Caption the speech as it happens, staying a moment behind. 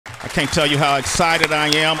Can't tell you how excited I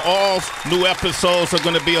am. All new episodes are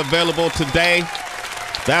going to be available today.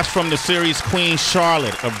 That's from the series Queen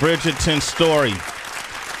Charlotte, A Bridgerton Story.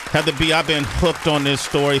 Heather B., I've been hooked on this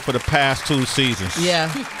story for the past 2 seasons. Yeah.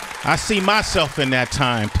 I see myself in that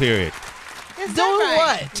time period. Doing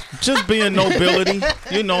what? Just being nobility.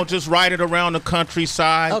 You know, just riding around the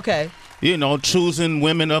countryside. Okay. You know, choosing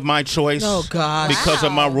women of my choice. Oh, gosh. Because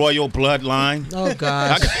of my royal bloodline. Oh,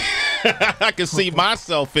 gosh. I can see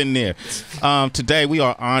myself in there. Today, we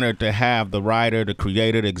are honored to have the writer, the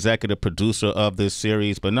creator, the executive producer of this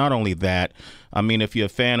series. But not only that, I mean, if you're a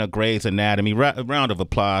fan of Grey's Anatomy, a round of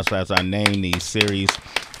applause as I name these series.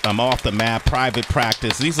 Off the Map, Private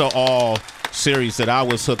Practice. These are all series that I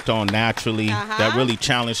was hooked on naturally, that really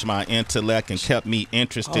challenged my intellect and kept me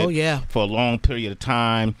interested for a long period of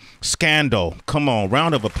time. Scandal. Come on,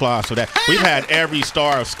 round of applause for that. We've had every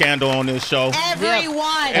star of Scandal on this show.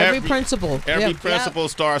 Everyone. Every principal. Every principal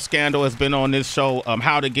star of Scandal has been on this show.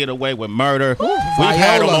 How to Get Away with Murder. Ooh, We've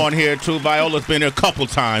had them on here, too. Viola's been here a couple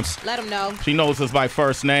times. Let them know. She knows us by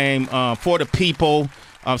first name. For the People.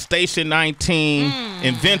 Station 19,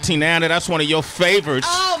 Inventing Anna. That's one of your favorites.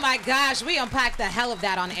 Oh, my gosh. We unpacked the hell of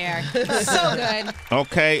that on air. So good.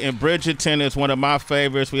 Okay, and Bridgerton is one of my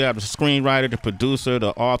favorites. We have the screenwriter, the producer,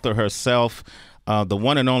 the author herself. The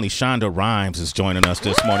one and only Shonda Rhimes is joining us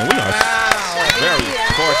this morning. We are very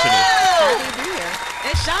fortunate. Happy to be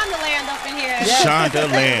here. It's Shonda Land up in here. Yes.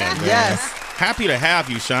 Shonda Land. Man. Yes. Happy to have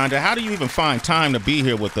you, Shonda. How do you even find time to be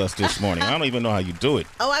here with us this morning? I don't even know how you do it.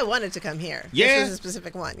 Oh, I wanted to come here. Yeah? This was a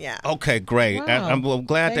specific one, yeah. Okay, great. Wow. I'm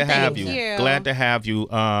glad to have you. Thank you. Glad to have you.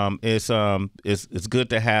 It's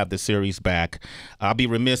good to have the series back. I'll be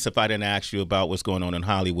remiss if I didn't ask you about what's going on in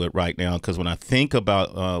Hollywood right now, because when I think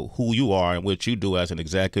about who you are and what you do as an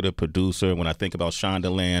executive producer, when I think about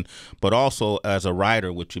Shonda Land, but also as a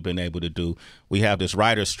writer, what you've been able to do, we have this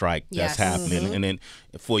writer's strike that's happening. And then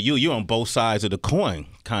for you, you're on both sides of the coin,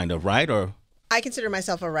 kind of, right? Or I consider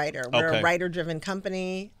myself a writer. We're a writer-driven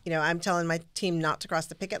company. You know, I'm telling my team not to cross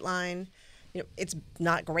the picket line. You know, it's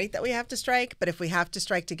not great that we have to strike, but if we have to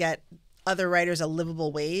strike to get other writers a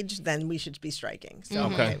livable wage, then we should be striking. So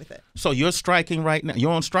I'm okay with it. So you're striking right now?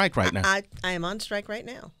 You're on strike right now? I am on strike right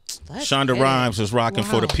now. Shonda Rhimes is rocking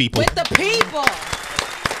for the people. With the people.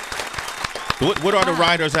 What are the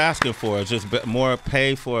writers asking for? Is just more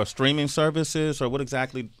pay for streaming services, or what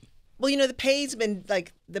exactly? Well, you know, the pay's been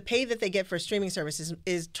like the pay that they get for streaming services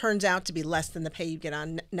is turns out to be less than the pay you get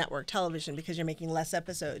on network television because you're making less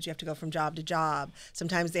episodes. You have to go from job to job.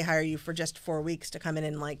 Sometimes they hire you for just 4 weeks to come in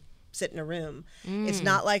and like sit in a room. It's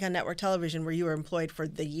not like on network television where you are employed for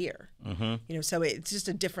the year. You know, so it's just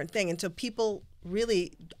a different thing. And so people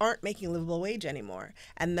really aren't making a livable wage anymore.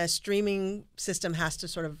 And the streaming system has to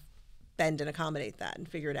sort of bend and accommodate that and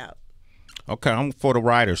figure it out. Okay, I'm for the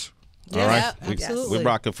writers. All right, absolutely. We're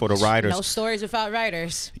rocking for the writers. No stories without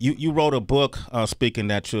writers. You wrote a book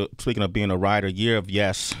speaking of being a writer, Year of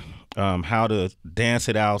Yes, how to dance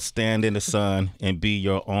it out, stand in the sun, and be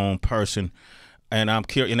your own person. And I'm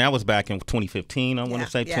curious, and that was back in 2015, I want to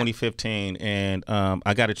say 2015. And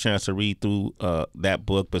I got a chance to read through that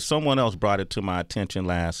book, but someone else brought it to my attention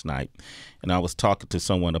last night. And I was talking to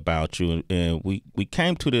someone about you, and we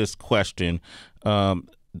came to this question.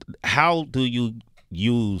 How do you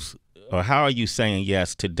use, or how are you saying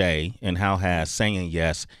yes today, and how has saying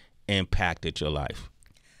yes impacted your life?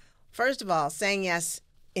 First of all, saying yes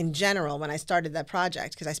in general, when I started that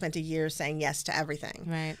project, because I spent a year saying yes to everything.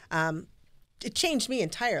 Right. It changed me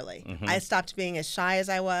entirely. I stopped being as shy as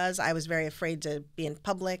I was. I was very afraid to be in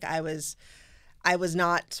public. I was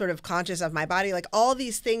not sort of conscious of my body, like all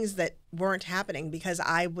these things that weren't happening because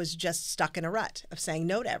I was just stuck in a rut of saying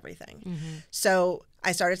no to everything. So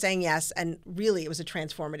I started saying yes, and really it was a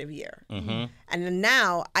transformative year. And then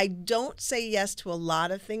now I don't say yes to a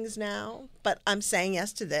lot of things now, but I'm saying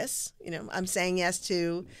yes to this. You know, I'm saying yes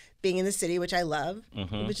to being in the city, which I love,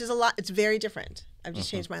 which is a lot. It's very different. I've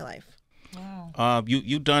just changed my life. Wow.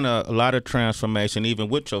 You've done a lot of transformation, even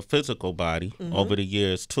with your physical body over the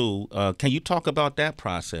years too. Can you talk about that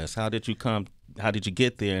process? How did you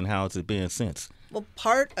get there, and how has it been since? Well,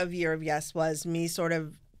 part of Year of Yes was me sort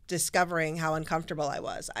of discovering how uncomfortable I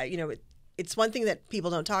was. It's one thing that people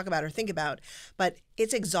don't talk about or think about, but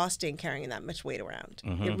it's exhausting carrying that much weight around.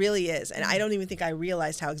 It really is. And I don't even think I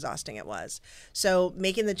realized how exhausting it was. So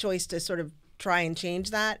making the choice to sort of try and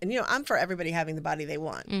change that. And, you know, I'm for everybody having the body they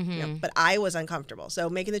want, you know, but I was uncomfortable. So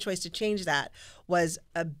making the choice to change that was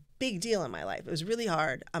a big deal in my life. It was really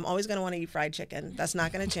hard. I'm always going to want to eat fried chicken. That's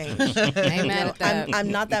not going to change. Amen. You know,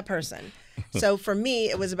 I'm not that person. So for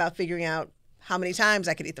me, it was about figuring out how many times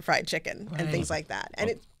I could eat the fried chicken and things like that.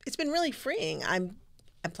 And it's been really freeing. I'm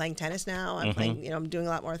I'm playing tennis now. I'm playing, I'm doing a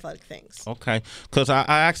lot more athletic things. Okay, because I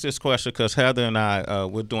asked this question because Heather and I,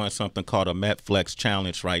 we're doing something called a Metflex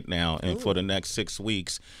challenge right now, and for the next 6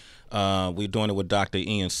 weeks, we're doing it with Dr.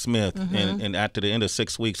 Ian Smith, and after the end of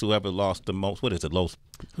 6 weeks, whoever lost the most, what is it,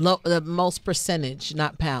 the most percentage,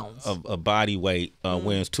 not pounds, of a body weight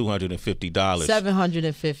wins $250.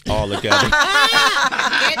 $750 all together.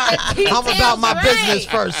 I'm about my business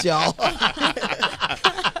first, y'all.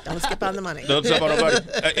 Don't skip on the money. Don't skip on the money.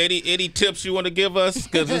 Any tips you want to give us?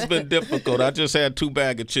 Because it's been difficult. I just had 2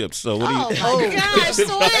 bags of chips. So what do you? Oh my gosh,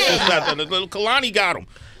 Sway. Little Kalani got them.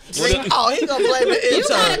 He gonna blame the intern. You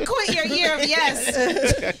gotta quit your year of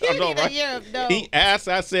yes. I know, right? Year of no. He asked,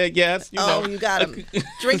 I said yes. You got him.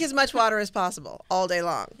 Drink as much water as possible all day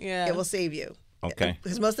long. Yeah. It will save you. Okay.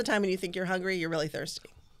 Because most of the time when you think you're hungry, you're really thirsty.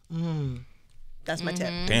 That's my tip.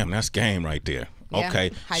 Damn, that's game right there. Yeah.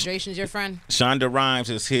 Okay. Hydration's your friend. Shonda Rhimes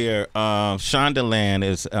is here. Shonda Land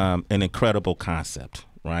is an incredible concept,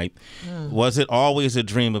 right? Was it always a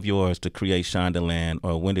dream of yours to create Shonda Land,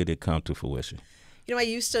 or when did it come to fruition? I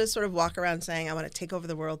used to sort of walk around saying I want to take over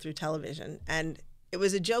the world through television, and it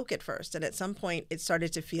was a joke at first. And at some point, it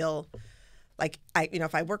started to feel like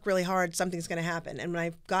if I work really hard, something's going to happen. And when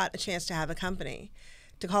I got a chance to have a company,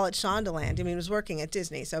 to call it Shondaland, I was working at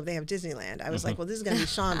Disney, so they have Disneyland. I was like, well, this is going to be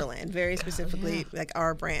Shondaland, very specifically like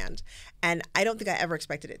our brand. And I don't think I ever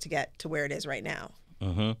expected it to get to where it is right now.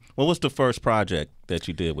 What was the first project that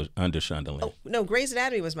you did under Shondaland? Oh, no, Grey's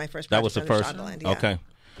Anatomy was my first project. That was the under first. Shondaland, yeah. Okay.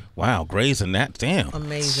 Wow, Grey's Anatomy. Damn.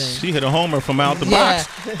 Amazing. She hit a homer from out the box.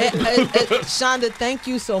 Shonda, thank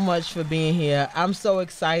you so much for being here. I'm so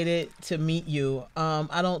excited to meet you.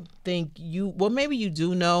 I don't think maybe you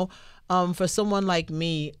do know. For someone like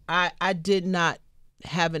me, I did not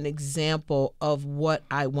have an example of what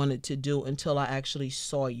I wanted to do until I actually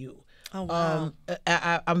saw you. Oh, wow.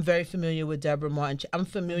 I'm very familiar with Deborah Martin. I'm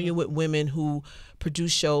familiar with women who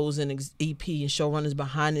produce shows and EP and showrunners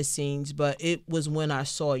behind the scenes, but it was when I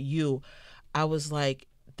saw you, I was like,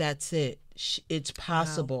 that's it. It's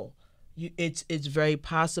possible. Wow. It's very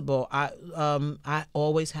possible. I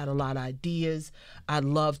always had a lot of ideas. I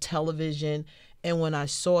love television. And when I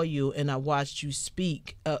saw you and I watched you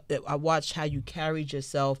speak, I watched how you carried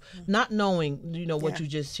yourself, not knowing, what you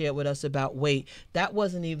just shared with us about weight. That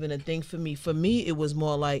wasn't even a thing for me. For me, it was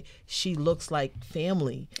more like she looks like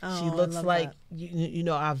family. She looks like,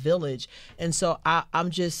 our village. And so I'm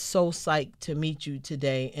just so psyched to meet you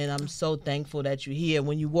today. And I'm so thankful that you're here.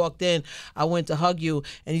 When you walked in, I went to hug you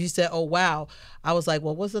and you said, oh, wow. I was like,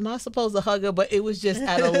 well, wasn't I supposed to hug her? But it was just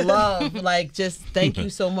out of love. Like, just thank you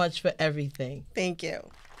so much for everything. Thank you.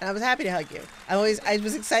 And I was happy to hug you. I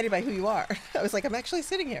was excited by who you are. I was like, I'm actually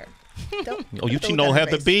sitting here. You know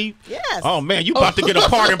Heather B? Yes. Oh, man, you about to get a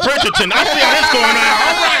part in Bridgerton. I see how this going on.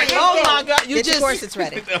 All right. Oh, my God. Get your corsets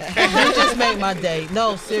ready. You just made my day.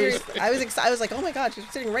 No, seriously. I was like, oh, my God, she's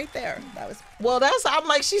sitting right there. I'm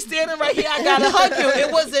like, she's standing right here. I got to hug you.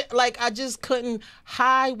 It wasn't like I just couldn't.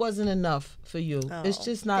 High wasn't enough for you. It's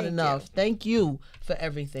just not enough. Thank you for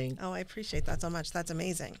everything. Oh, I appreciate that so much. That's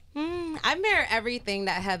amazing. I mirror everything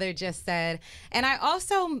that Heather just said. And I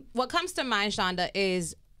also, what comes to mind, Shonda,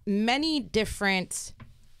 is many different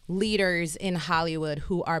leaders in Hollywood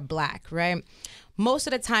who are Black, right? Most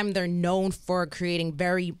of the time they're known for creating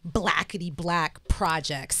very blackety-black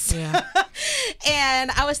projects. Yeah.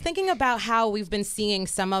 And I was thinking about how we've been seeing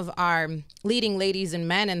some of our leading ladies and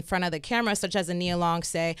men in front of the camera, such as Ania Long,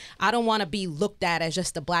 say, I don't want to be looked at as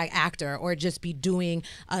just a Black actor or just be doing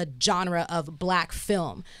a genre of Black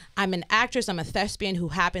film. I'm an actress, I'm a thespian who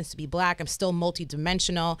happens to be Black, I'm still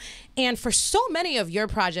multidimensional. And for so many of your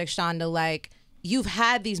projects, Shonda, like, you've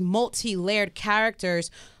had these multi-layered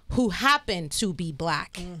characters who happen to be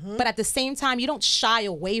Black. But at the same time, you don't shy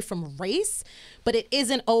away from race, but it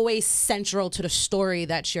isn't always central to the story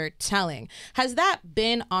that you're telling. Has that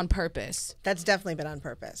been on purpose? That's definitely been on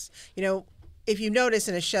purpose. If you notice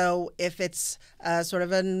in a show, if it's sort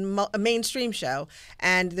of a mainstream show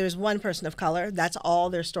and there's one person of color, that's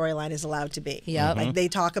all their storyline is allowed to be. Yep. Like they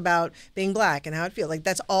talk about being Black and how it feels. Like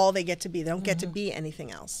that's all they get to be. They don't get to be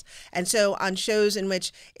anything else. And so on shows in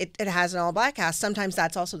which it has an all Black cast, sometimes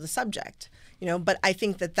that's also the subject. But I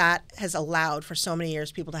think that has allowed for so many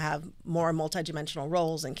years people to have more multidimensional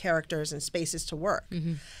roles and characters and spaces to work.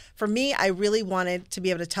 For me, I really wanted to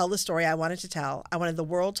be able to tell the story I wanted to tell. I wanted the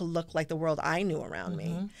world to look like the world I knew around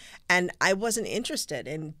me. And I wasn't interested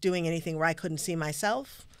in doing anything where I couldn't see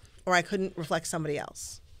myself or I couldn't reflect somebody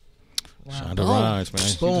else. Wow. Shonda Rhimes,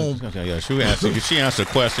 man. Boom. She answered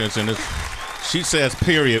questions and she says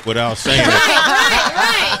period without saying it.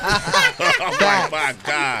 Right. Oh, my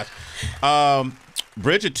gosh.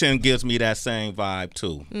 Bridgerton gives me that same vibe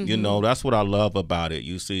too. You know, that's what I love about it.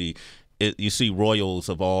 You see royals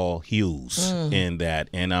of all hues in that,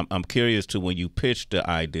 and I'm curious to when you pitched the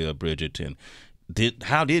idea of Bridgerton.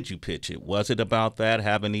 How did you pitch it? Was it about that,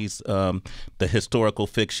 having these the historical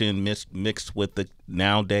fiction mixed with the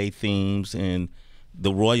nowadays themes, and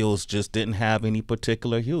the royals just didn't have any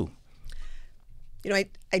particular hue? You know,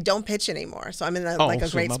 I don't pitch anymore, so I'm in a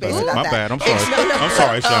great space bad. about My that. bad. I'm sorry. I'm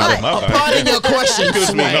sorry, Shonda. My bad. Pardon your question,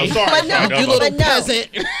 Excuse me. No, sorry. You little peasant.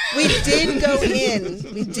 We did go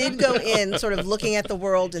in. We did go in, sort of looking at the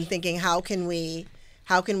world and thinking, how can we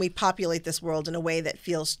populate this world in a way that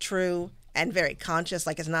feels true and very conscious?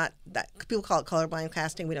 Like, it's not that people call it colorblind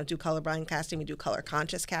casting. We don't do colorblind casting. We do color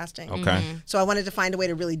conscious casting. Okay. So I wanted to find a way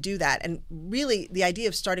to really do that, and really the idea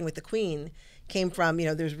of starting with the Queen came from,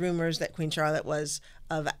 there's rumors that Queen Charlotte was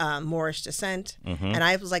of Moorish descent, and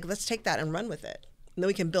I was like, let's take that and run with it, and then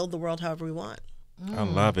we can build the world however we want. I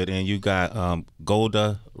love it. And you got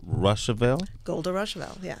Golda Roosevelt. Golda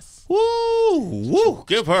Roosevelt, yes. Woo! Woo!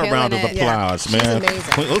 Give her a round of applause, man. She's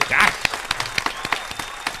amazing. Oh, God.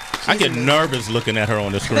 I get nervous looking at her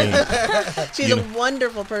on the screen. She's a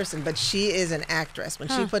wonderful person, but she is an actress. When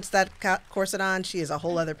she puts that corset on, she is a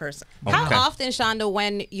whole other person. How often, Shonda,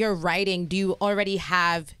 when you're writing, do you already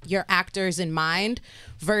have your actors in mind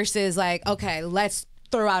versus like, okay, let's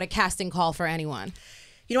throw out a casting call for anyone?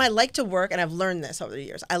 I like to work, and I've learned this over the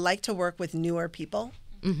years, I like to work with newer people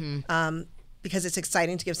because it's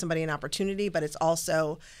exciting to give somebody an opportunity, but it's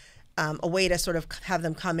also a way to sort of have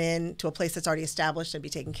them come in to a place that's already established and be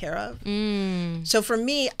taken care of. So for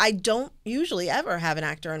me, I don't usually ever have an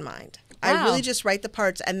actor in mind. Wow. I really just write the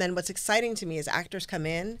parts, and then what's exciting to me is actors come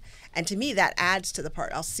in, and to me that adds to the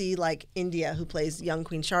part. I'll see like India, who plays young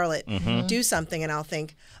Queen Charlotte, do something, and I'll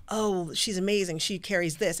think, oh, she's amazing, she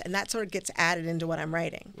carries this, and that sort of gets added into what I'm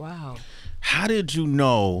writing. Wow. How did you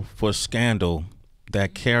know for Scandal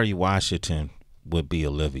that Kerry Washington would be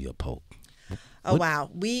Olivia Pope? Oh,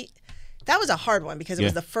 wow. That was a hard one because it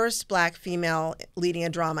was the first black female leading a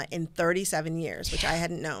drama in 37 years, which I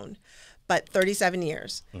hadn't known, but 37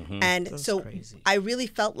 years. And that's so crazy. I really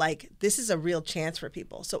felt like this is a real chance for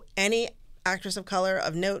people. So any actress of color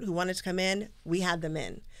of note who wanted to come in, we had them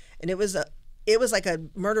in. And it was like a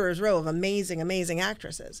murderer's row of amazing, amazing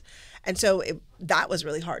actresses. And so that was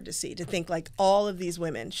really hard to see, to think like all of these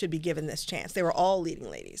women should be given this chance. They were all leading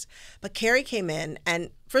ladies. But Kerry came in, and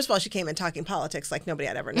first of all, she came in talking politics like nobody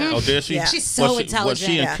I'd ever known. Oh, did she? Yeah. She's so intelligent. Was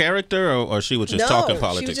she in character, or she was just talking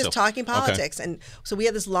politics? She was just talking politics. And so we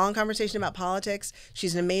had this long conversation about politics.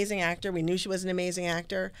 She's an amazing actor. We knew she was an amazing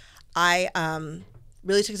actor. I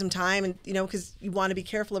really took some time, and because you want to be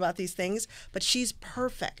careful about these things, but she's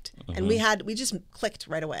perfect, and we just clicked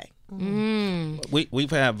right away. We've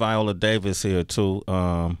had Viola Davis here too,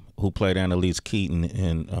 who played Annalise Keaton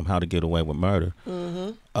in How to Get Away with Murder.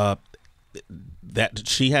 That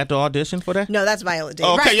she had to audition for that? No, that's Viola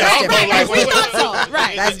Davis. Okay, We thought so.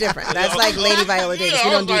 Right. That's different. That's like Lady Viola Davis. We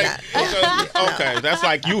don't do that. Okay, that's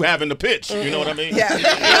like you having the pitch. You know what I mean? Yeah.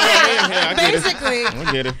 I get it. Basically.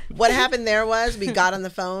 I get it. What happened there was we got on the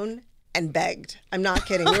phone and begged. I'm not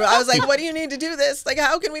kidding. I was like, what do you need to do this? Like,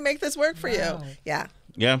 how can we make this work for you? Yeah.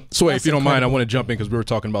 Yeah. Sway, if you don't mind, I want to jump in because we were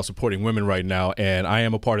talking about supporting women right now, and I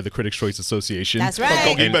am a part of the Critics' Choice Association. That's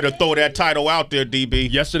right. You better throw that title out there,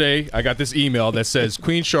 DB. Yesterday, I got this email that says,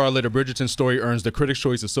 Queen Charlotte, A Bridgerton Story earns the Critics'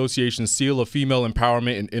 Choice Association seal of female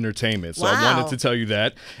empowerment in entertainment. So I wanted to tell you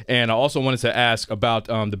that. And I also wanted to ask about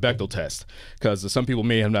the Bechdel test, because some people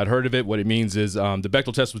may have not heard of it. What it means is the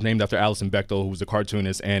Bechdel test was named after Alison Bechdel, who was a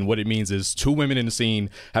cartoonist. And what it means is two women in the scene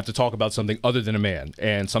have to talk about something other than a man.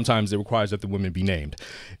 And sometimes it requires that the women be named.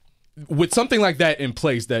 With something like that in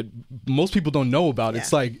place that most people don't know about,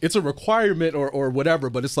 it's like it's a requirement or whatever,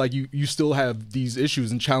 but it's like you still have these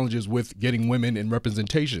issues and challenges with getting women in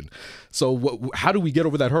representation. So how do we get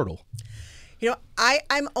over that hurdle?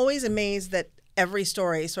 I'm always amazed that every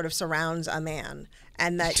story sort of surrounds a man,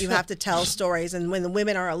 and that you have to tell stories. And when the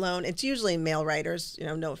women are alone, it's usually male writers,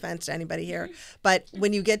 no offense to anybody here. But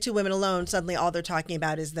when you get two women alone, suddenly all they're talking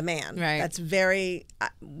about is the man. Right. That's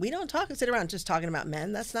we don't sit around just talking about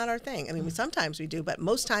men. That's not our thing. I mean, sometimes we do, but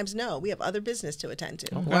most times, no. We have other business to attend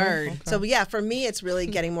to. Word. Okay. So, yeah, for me, it's really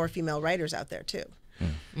getting more female writers out there, too.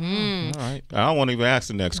 All right. I don't want to even ask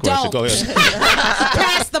the next question. Go ahead.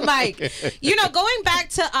 Pass the mic. Going back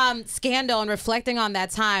to Scandal and reflecting on that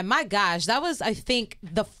time, my gosh, that was, I think,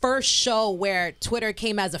 the first show where Twitter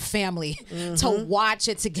came as a family to watch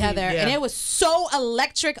it together. And it was so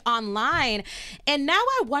electric online. And now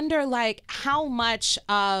I wonder, how much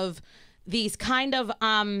of these kind of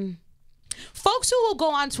Folks who will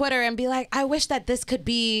go on Twitter and be like, I wish that this could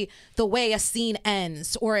be the way a scene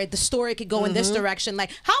ends, or the story could go in this direction.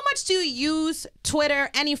 Like, how much do you use Twitter,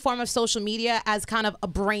 any form of social media, as kind of a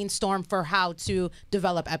brainstorm for how to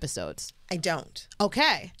develop episodes? I don't.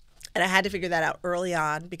 Okay. And I had to figure that out early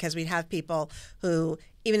on, because we'd have people who,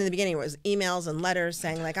 even in the beginning, it was emails and letters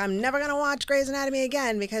saying, like, I'm never going to watch Grey's Anatomy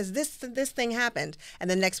again because this thing happened. And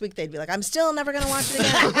then next week they'd be like, I'm still never going to watch it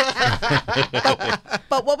again.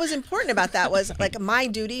 but what was important about that was, like, my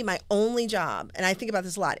duty, my only job, and I think about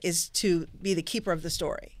this a lot, is to be the keeper of the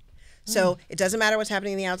story. So it doesn't matter what's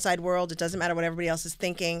happening in the outside world. It doesn't matter what everybody else is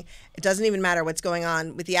thinking. It doesn't even matter what's going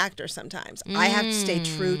on with the actors sometimes. I have to stay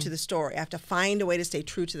true to the story. I have to find a way to stay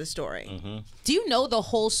true to the story. Do you know the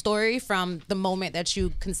whole story from the moment that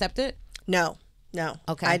you conceived it? No.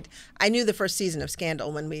 Okay. I knew the first season of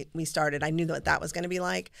Scandal when we started. I knew what that was going to be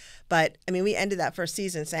like. But, I mean, we ended that first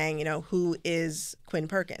season saying, you know, who is Quinn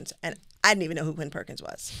Perkins? And I didn't even know who Quinn Perkins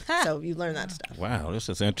was. So you learn that stuff. Wow, this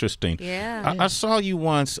is interesting. Yeah. I saw you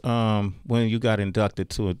once when you got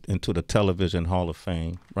inducted into the Television Hall of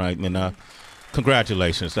Fame, right? And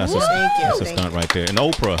congratulations. That's Thank a you. stunt right there. And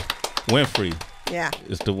Oprah Winfrey Yeah.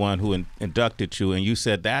 is the one who inducted you. And you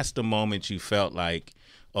said that's the moment you felt like,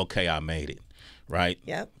 okay, I made it, right?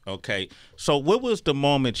 Yep. Okay. So what was the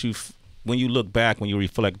moment when you look back, when you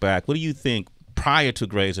reflect back, what do you think prior to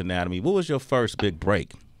Grey's Anatomy, what was your first big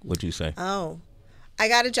break, would you say? Oh, I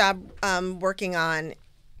got a job working on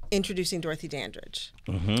introducing Dorothy Dandridge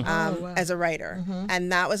as a writer.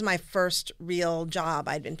 And that was my first real job.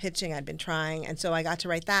 I'd been pitching, I'd been trying. And so I got to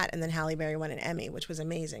write that. And then Halle Berry won an Emmy, which was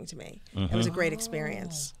amazing to me. It was a great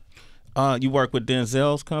experience. You worked with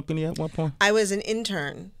Denzel's company at one point? I was an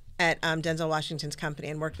intern at Denzel Washington's company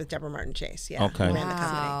and worked with Deborah Martin Chase. Yeah, Okay. who ran the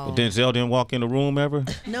company. But Denzel didn't walk in the room ever?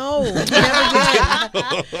 No, he never did.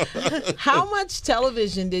 How much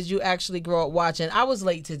television did you actually grow up watching? I was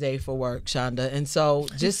late today for work, Shonda, and so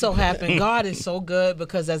just so happened, God is so good,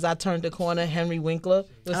 because as I turned the corner, Henry Winkler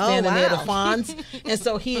was standing near the Fonz, and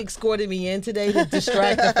so he escorted me in today to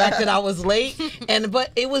distract the fact that I was late.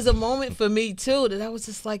 But it was a moment for me too that I was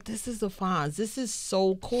just like, this is the Fonz, this is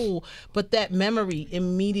so cool. But that memory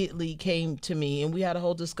immediately came to me, and we had a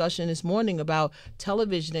whole discussion this morning about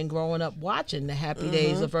television and growing up watching the Happy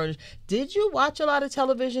Days of Ernest. Did you watch a lot of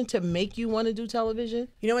television to make you want to do television?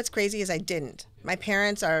 You know what's crazy is I didn't. My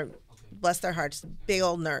parents are, bless their hearts, big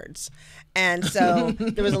old nerds. And so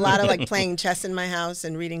there was a lot of like playing chess in my house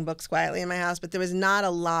and reading books quietly in my house, but there was not a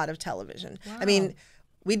lot of television. Wow. I mean,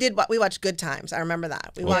 we watched Good Times. I remember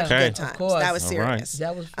that. We watched Good Times. Of course. That was serious.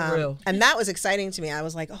 That was for real. And that was exciting to me. I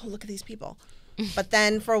was like, oh, look at these people. But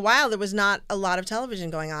then for a while, there was not a lot of television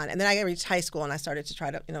going on. And then I reached high school and I started to try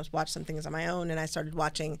to, watch some things on my own. And I started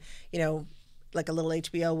watching, like a little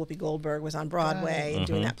HBO, Whoopi Goldberg was on Broadway and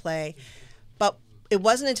doing that play. But it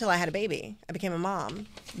wasn't until I had a baby, I became a mom,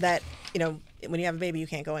 that, when you have a baby, you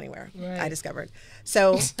can't go anywhere, I discovered.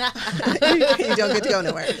 So you don't get to go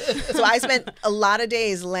nowhere. So I spent a lot of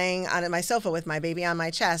days laying on my sofa with my baby on my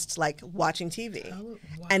chest, like watching TV. Oh,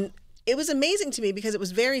 wow. And it was amazing to me because it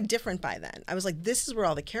was very different by then. I was like, this is where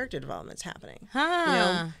all the character development's happening.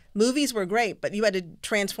 Movies were great, but you had to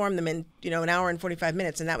transform them in, an hour and 45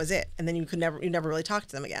 minutes, and that was it. And then you never really talk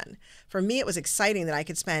to them again. For me, it was exciting that I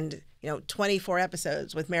could spend, 24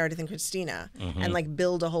 episodes with Meredith and Christina and like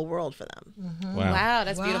build a whole world for them. Wow,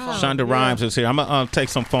 that's beautiful. Shonda Rhimes is here. I'm going to take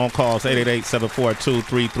some phone calls,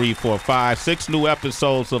 888-742-3345. 6 new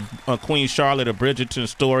episodes of Queen Charlotte, A Bridgerton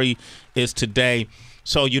Story is today.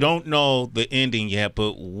 So you don't know the ending yet,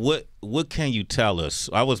 but what can you tell us?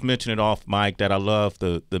 I was mentioning off mic that I love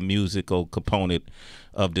the musical component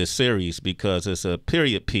of this series because it's a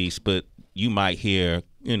period piece, but you might hear,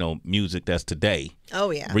 music that's today.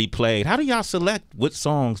 Oh, yeah. Replayed. How do y'all select what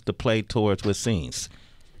songs to play towards what scenes?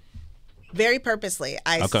 Very purposely.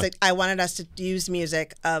 I wanted us to use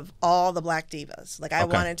music of all the Black divas. Like I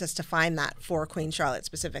wanted us to find that for Queen Charlotte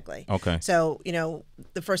specifically. Okay. So,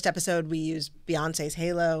 the first episode we used Beyonce's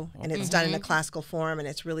Halo, and it's done in a classical form, and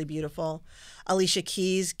it's really beautiful. Alicia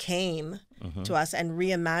Keys came to us and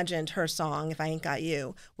reimagined her song, If I Ain't Got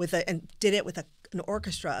You, and did it with an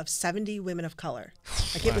orchestra of 70 women of color.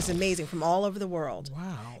 Like it was amazing from all over the world.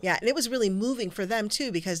 Wow. Yeah, and it was really moving for them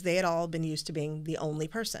too because they had all been used to being the only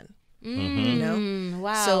person.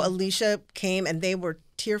 Wow. So Alicia came and they were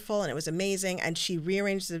tearful and it was she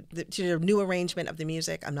rearranged she did a new arrangement of the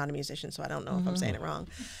music. I'm not a musician, so I don't know if I'm saying it wrong.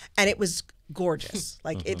 And it was gorgeous.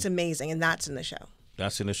 Like it's amazing, and that's in the show.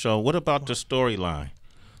 That's in the show. What about the storyline?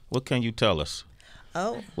 What can you tell us?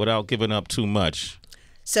 Oh. Without giving up too much.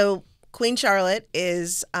 So Queen Charlotte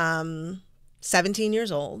is 17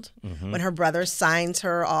 years old, when her brother signs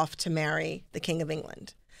her off to marry the King of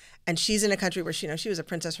England. And she's in a country where she was a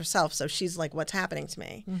princess herself, so she's like, what's happening to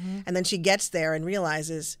me? And then she gets there and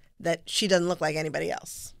realizes that she doesn't look like anybody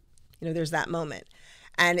else. There's that moment.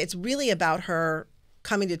 And it's really about her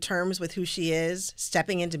coming to terms with who she is,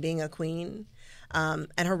 stepping into being a queen, and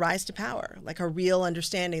her rise to power, like her real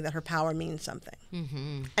understanding that her power means something.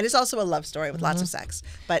 And it's also a love story with lots of sex,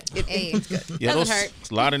 but it's good. Yeah, Doesn't hurt.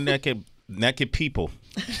 a lot of naked people.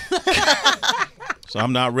 So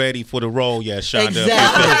I'm not ready for the role yet, Shonda. Exactly.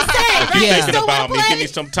 If you're Yeah. thinking about me, give me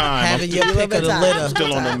some time. Having I'm your pick of the litter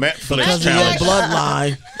still on the Netflix because of your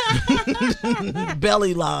challenge. bloodline,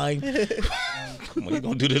 belly line. Come on, you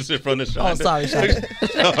gonna do this in front of Shonda? Oh, sorry, Shonda.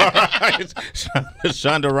 All right.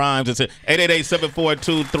 Shonda Rhimes. It's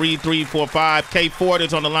 888-742-3345. K Ford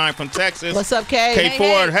is on the line from Texas. What's up, Kay? K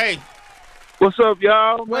Ford, hey. What's up,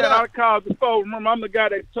 y'all? What Man, up? I called before. Remember, I'm the guy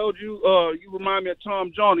that told you you remind me of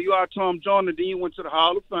Tom Joyner. You are Tom Joyner, then you went to the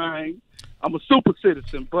Hall of Fame. I'm a super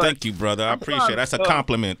citizen. But Thank you, brother. I appreciate it. That's a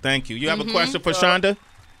compliment. Thank you. You have a question for Shonda?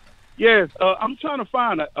 yes, I'm trying to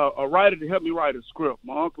find a writer to help me write a script.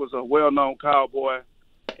 My uncle's a well-known cowboy,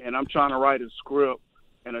 and I'm trying to write a script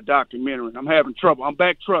and a documentary. I'm having trouble. I'm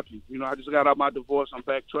back trucking. I just got out my divorce. I'm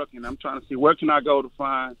back trucking. I'm trying to see where can I go to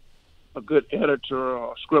find a good editor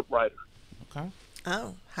or script writer. Okay.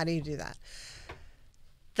 Oh, how do you do that?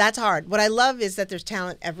 That's hard. What I love is that there's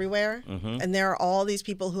talent everywhere, and there are all these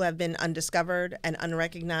people who have been undiscovered and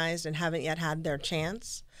unrecognized and haven't yet had their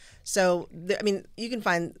chance. So, you can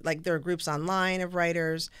find, there are groups online of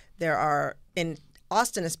writers. There are, in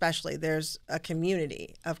Austin especially, there's a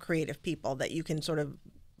community of creative people that you can sort of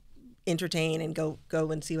entertain and go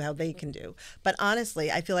and see how they can do. But honestly,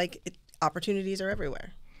 I feel like opportunities are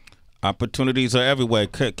everywhere. Opportunities are everywhere.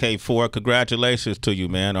 K4, congratulations to you,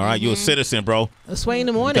 man. All right, you're a citizen, bro. Sway in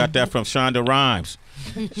the You morning. got that from Shonda Rhimes.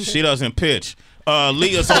 She doesn't pitch.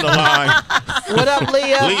 Leah's on the line. What up,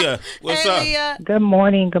 Leah? Leah, what's up? Leah. Good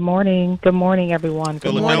morning, everyone. Good morning.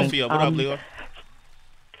 Philadelphia, what up, Leah?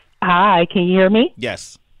 Hi, can you hear me?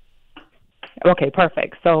 Yes. Okay,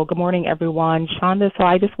 perfect. So good morning, everyone. Shonda, so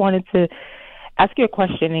I just wanted to ask you a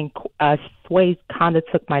question, and Sway kind of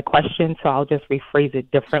took my question, so I'll just rephrase it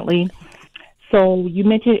differently. So you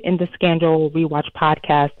mentioned in the Scandal Rewatch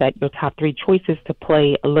podcast that your top 3 choices to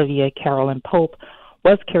play Olivia, Carol, and Pope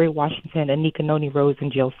was Kerry Washington, Anika Noni Rose,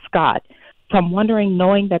 and Jill Scott. So I'm wondering,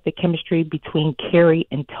 knowing that the chemistry between Kerry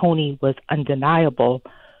and Toni was undeniable,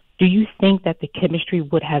 do you think that the chemistry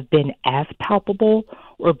would have been as palpable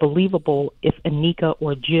or believable if Anika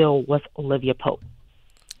or Jill was Olivia Pope?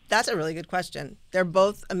 That's a really good question. They're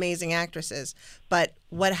both amazing actresses. But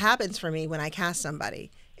what happens for me when I cast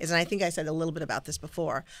somebody is, and I think I said a little bit about this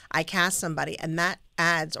before, I cast somebody and that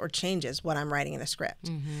adds or changes what I'm writing in a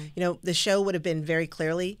script. The show would have been very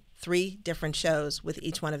clearly 3 different shows with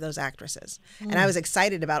each one of those actresses. And I was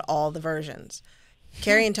excited about all the versions.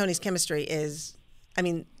 Kerry and Tony's chemistry is,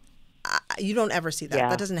 you don't ever see that. Yeah.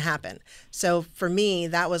 That doesn't happen. So for me,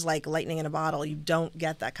 that was like lightning in a bottle. You don't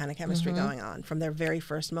get that kind of chemistry going on from their very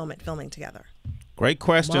first moment filming together. Great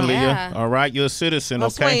question, Wow. Leah. Yeah. All right, you're a citizen,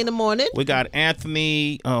 Sway okay? in the morning. We got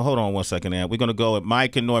Anthony. Hold on one second, Ann. We're going to go with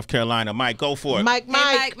Mike in North Carolina. Mike, go for it. Mike.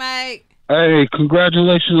 Hey, Mike. Hey,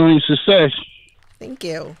 congratulations on your success. Thank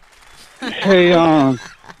you. Hey, I'm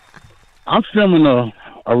filming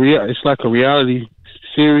it's like a reality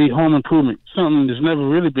series, Home Improvement, something that's never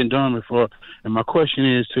really been done before. And my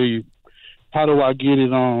question is to you, how do I get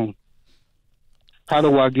it like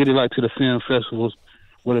to the film festivals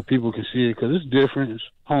where the people can see it? Because it's different. It's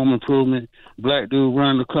Home Improvement, black dude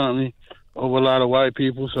running the company over a lot of white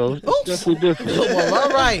people, so it's definitely different. Well,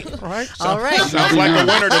 all right. All right. Sounds like a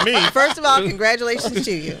winner to me. First of all, congratulations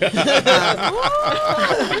to you.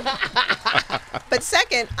 But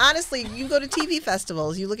second, honestly, you go to TV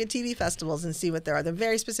festivals, you look at TV festivals and see what there are. There are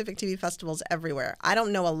very specific TV festivals everywhere. I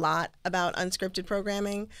don't know a lot about unscripted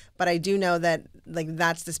programming, but I do know that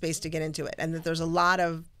that's the space to get into it, and that there's a lot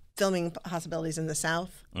of filming possibilities in the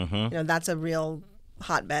South. That's a real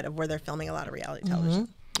hotbed of where they're filming a lot of reality television.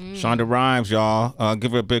 Shonda Rhimes, y'all.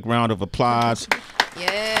 Give her a big round of applause.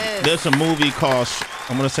 Yes. There's a movie called,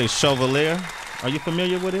 I'm going to say Chevalier. Are you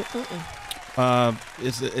familiar with it?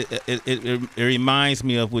 It reminds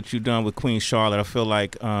me of what you've done with Queen Charlotte. I feel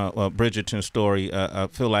like Bridgerton Story. I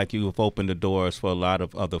feel like you've opened the doors for a lot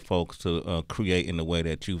of other folks to create in the way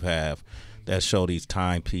that you have. that show these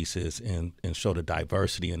timepieces and show the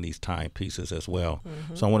diversity in these timepieces as well.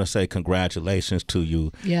 So I want to say congratulations to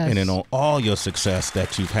you. Yes. And then on all your success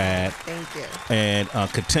that you've had. Thank you. And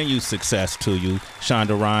continued success to you,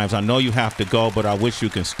 Shonda Rhimes. I know you have to go, but I wish you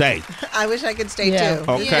can stay. I wish I could stay too.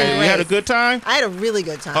 Okay, you had a good time? I had a really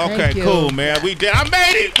good time. Okay, cool, man. We did. I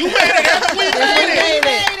made it. You made it. We made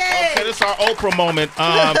it. Okay, this is our Oprah moment.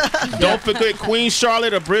 Don't forget, Queen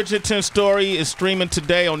Charlotte, A Bridgerton Story is streaming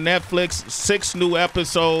today on Netflix. 6 new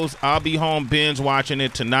episodes. I'll be home binge watching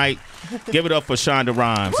it tonight. Give it up for Shonda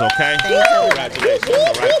Rhimes, okay? Thanks, everybody.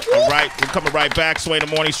 Congratulations. All right. We're coming right back. Sway in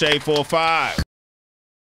the Morning Shade 4-5.